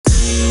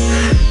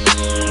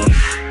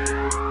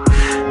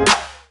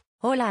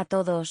Hola a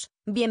todos,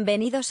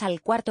 bienvenidos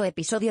al cuarto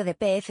episodio de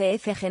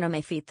PFF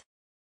GenomeFit.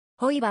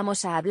 Hoy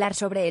vamos a hablar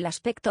sobre el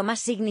aspecto más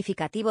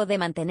significativo de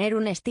mantener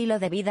un estilo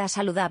de vida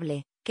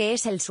saludable, que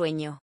es el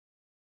sueño.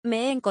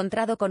 Me he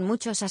encontrado con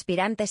muchos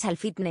aspirantes al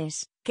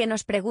fitness, que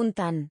nos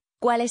preguntan,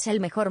 ¿cuál es el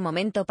mejor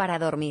momento para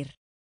dormir?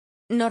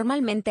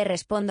 Normalmente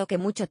respondo que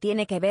mucho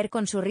tiene que ver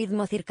con su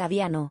ritmo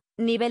circadiano,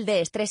 nivel de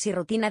estrés y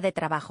rutina de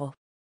trabajo.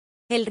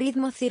 El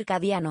ritmo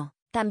circadiano,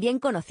 también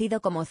conocido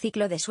como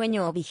ciclo de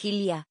sueño o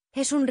vigilia,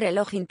 es un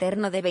reloj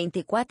interno de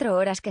 24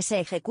 horas que se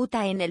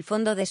ejecuta en el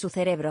fondo de su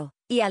cerebro,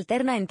 y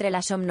alterna entre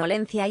la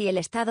somnolencia y el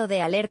estado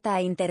de alerta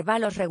a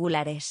intervalos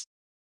regulares.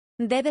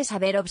 Debes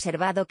haber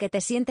observado que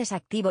te sientes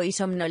activo y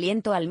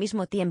somnoliento al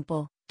mismo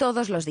tiempo,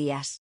 todos los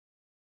días.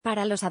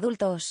 Para los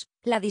adultos,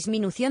 la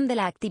disminución de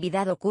la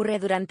actividad ocurre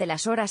durante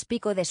las horas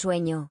pico de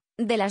sueño,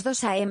 de las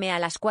 2 a.m. a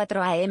las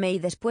 4 a.m. y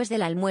después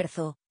del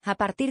almuerzo, a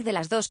partir de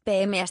las 2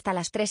 p.m. hasta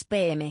las 3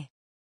 p.m.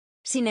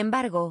 Sin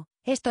embargo,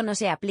 esto no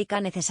se aplica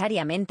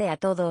necesariamente a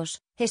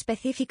todos,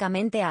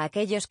 específicamente a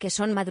aquellos que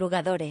son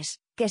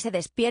madrugadores, que se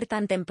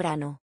despiertan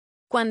temprano.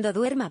 Cuando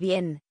duerma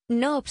bien,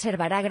 no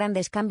observará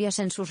grandes cambios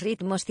en sus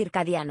ritmos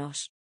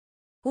circadianos.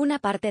 Una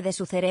parte de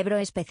su cerebro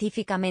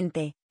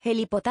específicamente, el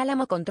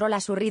hipotálamo, controla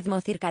su ritmo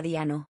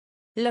circadiano.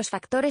 Los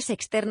factores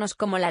externos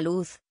como la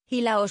luz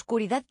y la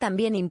oscuridad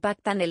también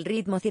impactan el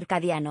ritmo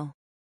circadiano.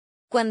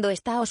 Cuando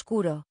está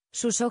oscuro,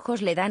 sus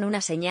ojos le dan una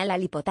señal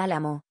al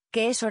hipotálamo,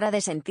 que es hora de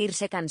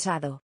sentirse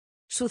cansado.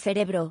 Su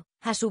cerebro,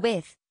 a su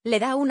vez, le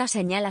da una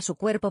señal a su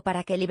cuerpo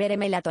para que libere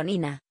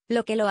melatonina,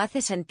 lo que lo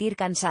hace sentir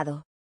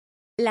cansado.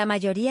 La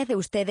mayoría de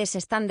ustedes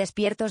están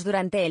despiertos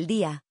durante el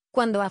día,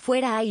 cuando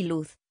afuera hay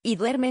luz, y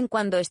duermen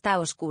cuando está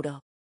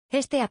oscuro.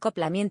 Este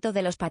acoplamiento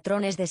de los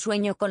patrones de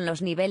sueño con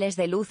los niveles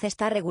de luz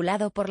está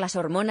regulado por las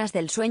hormonas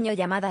del sueño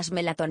llamadas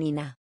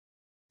melatonina.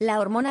 La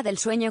hormona del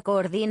sueño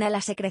coordina la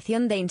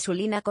secreción de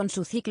insulina con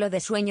su ciclo de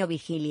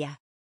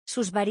sueño-vigilia.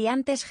 Sus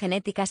variantes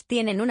genéticas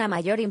tienen una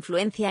mayor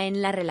influencia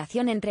en la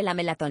relación entre la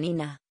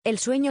melatonina, el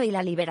sueño y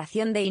la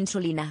liberación de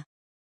insulina.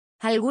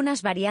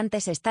 Algunas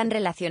variantes están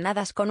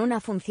relacionadas con una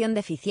función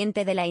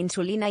deficiente de la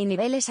insulina y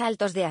niveles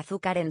altos de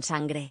azúcar en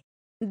sangre.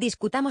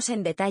 Discutamos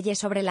en detalle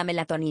sobre la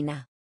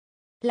melatonina.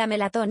 La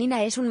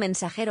melatonina es un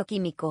mensajero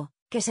químico,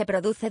 que se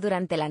produce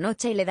durante la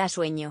noche y le da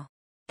sueño.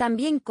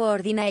 También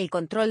coordina el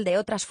control de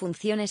otras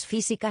funciones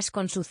físicas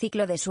con su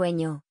ciclo de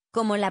sueño,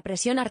 como la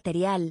presión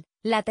arterial,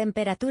 la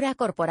temperatura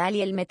corporal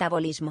y el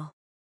metabolismo.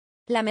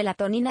 La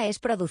melatonina es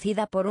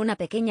producida por una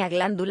pequeña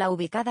glándula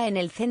ubicada en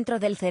el centro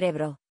del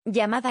cerebro,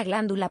 llamada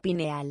glándula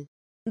pineal.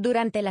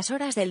 Durante las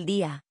horas del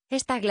día,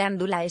 esta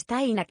glándula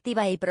está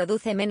inactiva y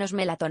produce menos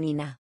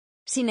melatonina.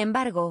 Sin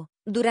embargo,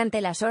 durante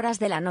las horas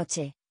de la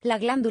noche, la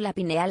glándula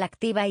pineal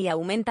activa y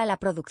aumenta la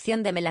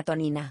producción de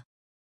melatonina.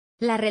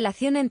 La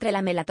relación entre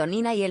la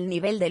melatonina y el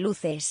nivel de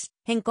luz es,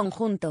 en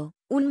conjunto,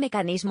 un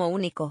mecanismo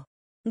único.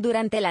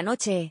 Durante la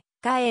noche,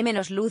 cae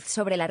menos luz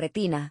sobre la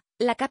retina,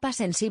 la capa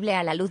sensible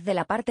a la luz de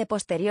la parte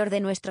posterior de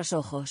nuestros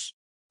ojos.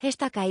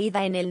 Esta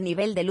caída en el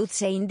nivel de luz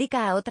se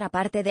indica a otra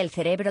parte del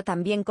cerebro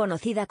también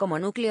conocida como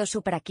núcleo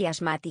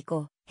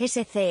supraquiasmático,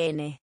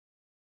 SCN.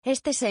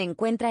 Este se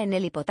encuentra en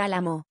el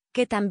hipotálamo,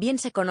 que también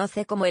se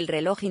conoce como el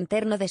reloj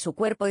interno de su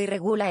cuerpo y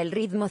regula el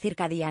ritmo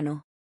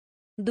circadiano.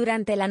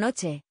 Durante la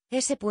noche,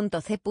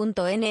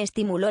 S.C.N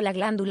estimuló la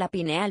glándula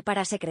pineal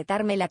para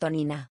secretar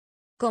melatonina.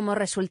 Como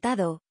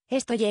resultado,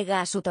 esto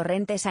llega a su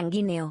torrente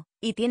sanguíneo,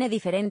 y tiene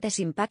diferentes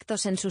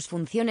impactos en sus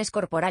funciones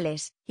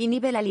corporales,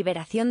 inhibe la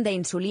liberación de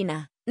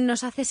insulina,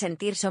 nos hace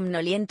sentir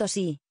somnolientos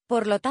y,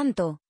 por lo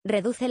tanto,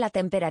 reduce la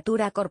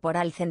temperatura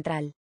corporal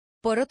central.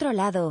 Por otro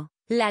lado,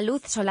 la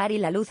luz solar y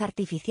la luz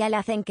artificial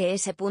hacen que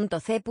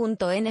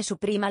S.C.N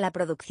suprima la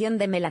producción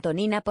de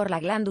melatonina por la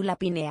glándula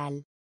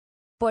pineal.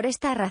 Por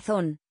esta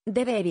razón,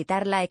 debe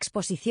evitar la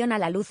exposición a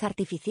la luz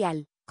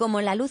artificial, como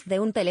la luz de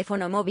un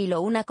teléfono móvil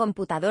o una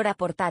computadora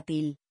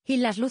portátil, y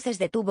las luces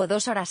de tubo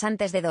 2 horas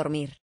antes de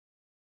dormir.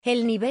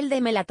 El nivel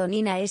de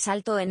melatonina es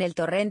alto en el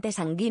torrente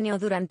sanguíneo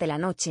durante la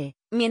noche,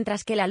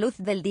 mientras que la luz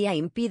del día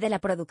impide la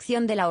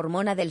producción de la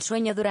hormona del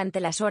sueño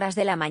durante las horas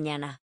de la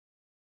mañana.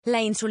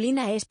 La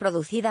insulina es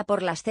producida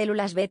por las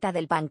células beta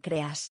del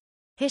páncreas.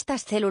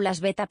 Estas células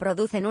beta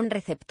producen un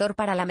receptor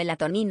para la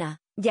melatonina,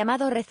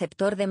 llamado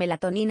receptor de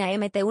melatonina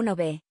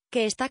MT1B,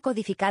 que está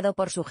codificado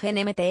por su gen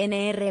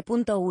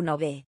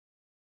MTNR.1B.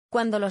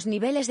 Cuando los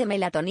niveles de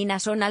melatonina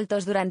son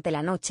altos durante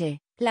la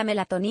noche, la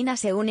melatonina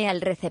se une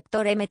al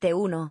receptor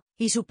MT1,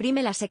 y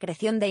suprime la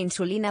secreción de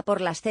insulina por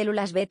las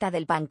células beta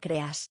del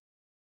páncreas.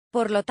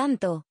 Por lo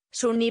tanto,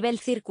 su nivel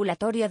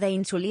circulatorio de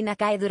insulina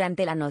cae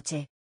durante la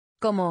noche.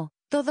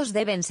 Todos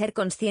deben ser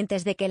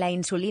conscientes de que la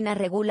insulina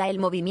regula el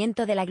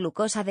movimiento de la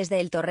glucosa desde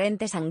el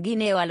torrente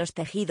sanguíneo a los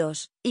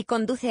tejidos, y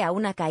conduce a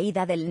una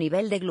caída del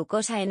nivel de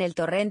glucosa en el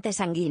torrente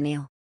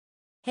sanguíneo.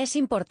 Es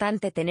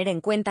importante tener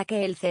en cuenta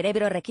que el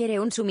cerebro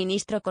requiere un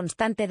suministro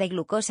constante de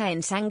glucosa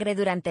en sangre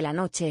durante la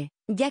noche,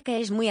 ya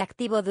que es muy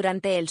activo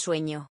durante el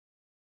sueño.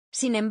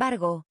 Sin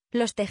embargo,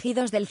 los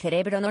tejidos del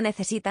cerebro no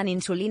necesitan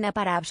insulina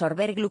para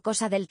absorber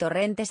glucosa del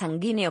torrente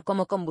sanguíneo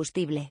como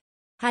combustible.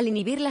 Al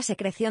inhibir la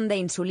secreción de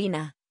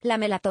insulina, la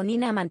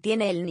melatonina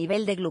mantiene el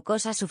nivel de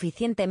glucosa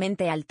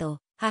suficientemente alto,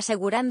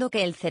 asegurando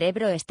que el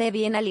cerebro esté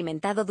bien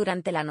alimentado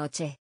durante la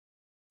noche.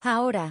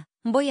 Ahora,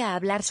 voy a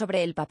hablar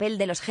sobre el papel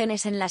de los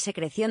genes en la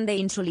secreción de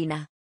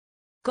insulina.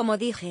 Como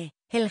dije,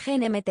 el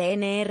gen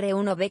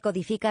MTNR1B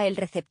codifica el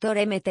receptor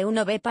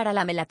MT1B para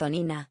la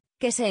melatonina,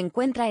 que se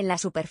encuentra en la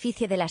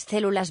superficie de las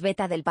células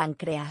beta del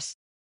páncreas.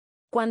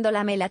 Cuando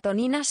la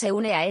melatonina se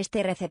une a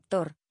este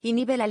receptor,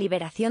 inhibe la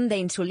liberación de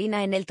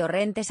insulina en el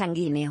torrente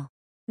sanguíneo.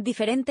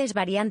 Diferentes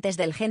variantes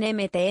del gen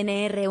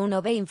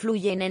MTNR1B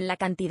influyen en la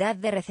cantidad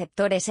de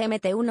receptores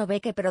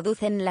MT1B que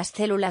producen las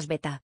células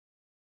beta.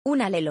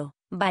 Un alelo,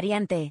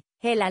 variante,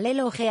 el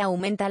alelo G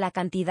aumenta la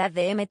cantidad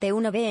de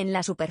MT1B en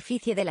la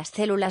superficie de las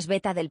células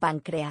beta del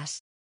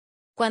páncreas.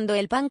 Cuando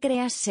el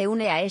páncreas se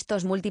une a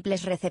estos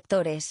múltiples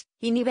receptores,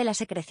 inhibe la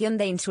secreción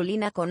de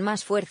insulina con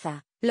más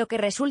fuerza, lo que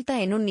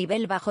resulta en un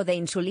nivel bajo de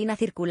insulina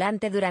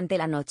circulante durante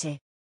la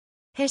noche.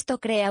 Esto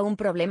crea un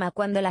problema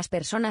cuando las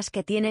personas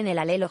que tienen el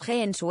alelo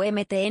G en su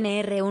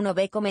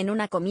MTNR1B comen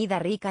una comida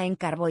rica en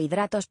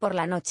carbohidratos por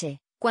la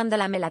noche, cuando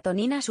la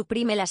melatonina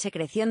suprime la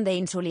secreción de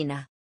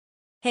insulina.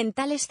 En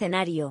tal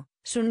escenario,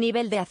 su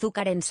nivel de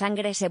azúcar en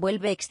sangre se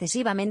vuelve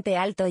excesivamente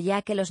alto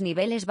ya que los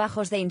niveles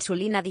bajos de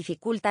insulina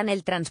dificultan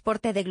el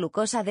transporte de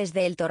glucosa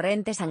desde el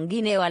torrente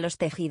sanguíneo a los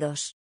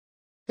tejidos.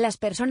 Las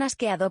personas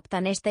que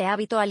adoptan este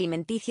hábito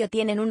alimenticio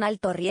tienen un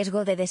alto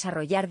riesgo de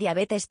desarrollar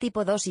diabetes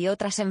tipo 2 y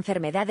otras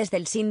enfermedades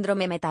del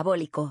síndrome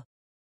metabólico.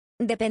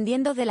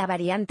 Dependiendo de la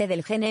variante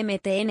del gen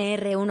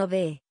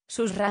MTNR1B,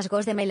 sus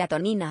rasgos de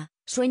melatonina,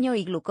 sueño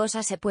y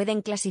glucosa se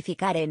pueden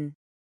clasificar en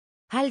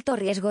alto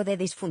riesgo de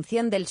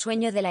disfunción del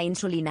sueño de la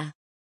insulina.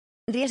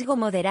 Riesgo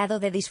moderado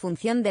de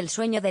disfunción del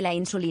sueño de la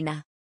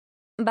insulina.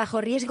 Bajo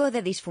riesgo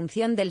de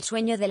disfunción del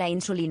sueño de la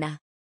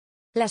insulina.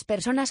 Las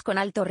personas con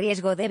alto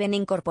riesgo deben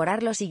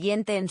incorporar lo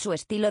siguiente en su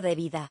estilo de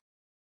vida.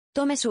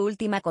 Tome su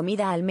última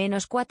comida al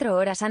menos 4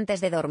 horas antes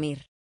de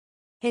dormir.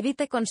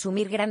 Evite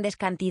consumir grandes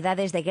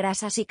cantidades de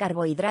grasas y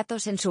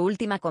carbohidratos en su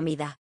última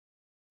comida.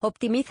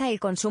 Optimiza el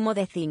consumo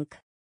de zinc.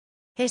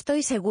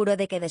 Estoy seguro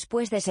de que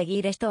después de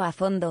seguir esto a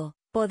fondo,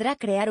 podrá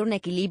crear un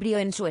equilibrio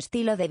en su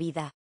estilo de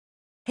vida.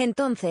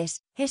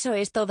 Entonces, eso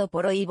es todo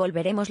por hoy y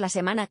volveremos la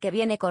semana que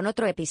viene con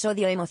otro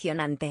episodio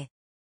emocionante.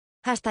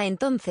 Hasta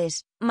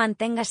entonces,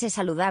 manténgase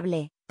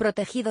saludable,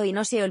 protegido y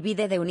no se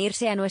olvide de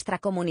unirse a nuestra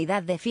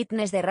comunidad de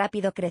fitness de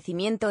rápido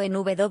crecimiento en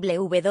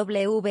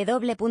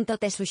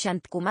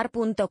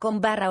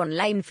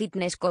www.tesushantkumar.com/online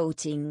fitness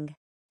coaching.